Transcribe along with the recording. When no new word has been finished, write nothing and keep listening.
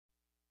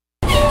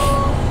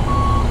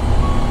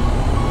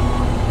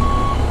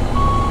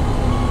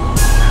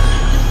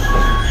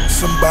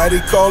Somebody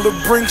call the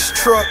Brinks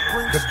truck,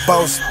 the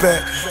boss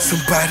back.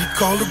 Somebody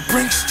call the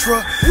Brinks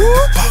truck,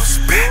 the boss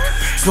back.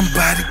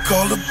 Somebody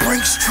call the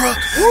Brinks truck,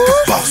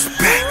 the boss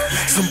back.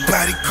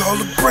 Somebody call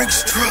the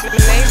Brinks truck.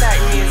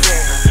 Maybach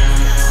music.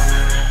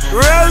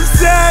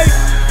 Rose,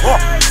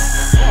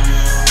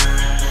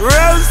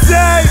 Rose,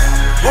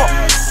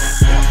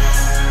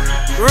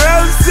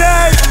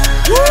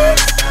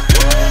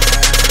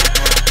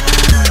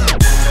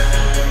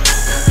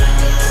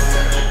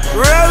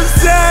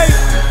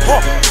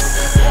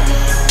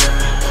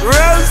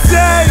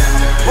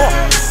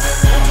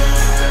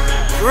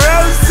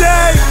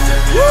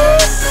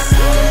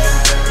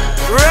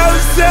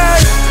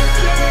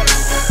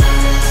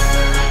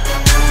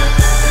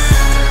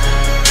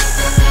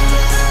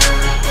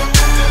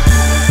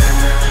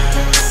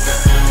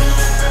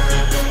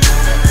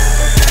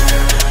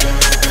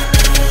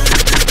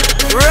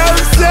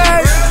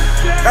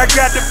 I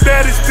got the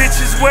baddest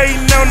bitches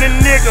waiting on the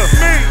nigga.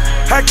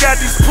 I got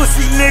these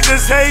pussy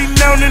niggas hating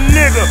on the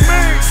nigga.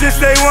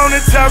 Since they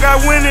wanna talk, I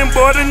went and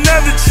bought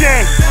another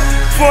chain.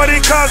 40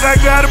 cars, I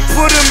gotta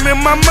put them in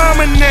my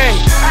mama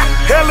name.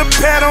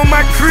 Helipad on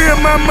my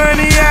crib, my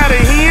money out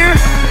of here.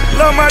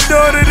 Love my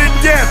daughter to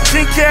death,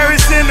 10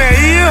 carats in her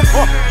ear.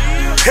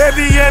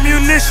 Heavy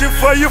ammunition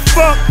for your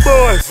fuck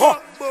boys.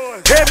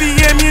 Heavy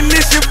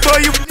ammunition for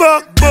you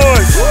fuck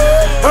boys.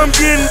 I'm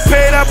getting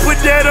paid, I put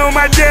that on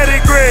my daddy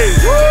grave.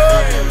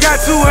 Got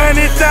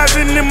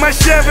 200,000 in my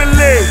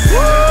Chevrolet.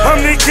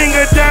 I'm the king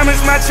of diamonds,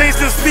 my chain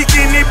still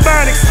speaking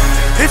Ebonics.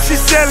 If she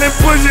sellin'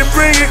 pussy,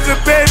 bring it, cause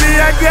baby,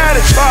 I got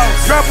it.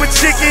 Drop a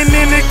chicken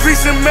in the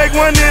grease and make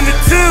one in the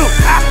two.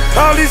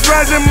 All these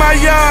rides in my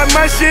yard,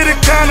 my shit a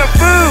kind of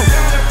food.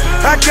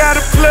 I got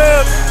a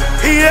plug,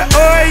 here,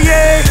 oh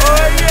yeah.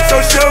 So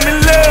show me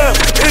love,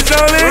 it's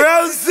only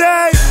Rose.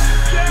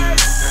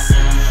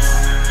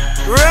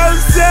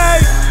 Rose,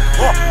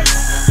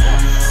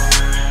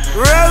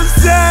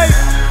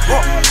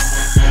 Rose,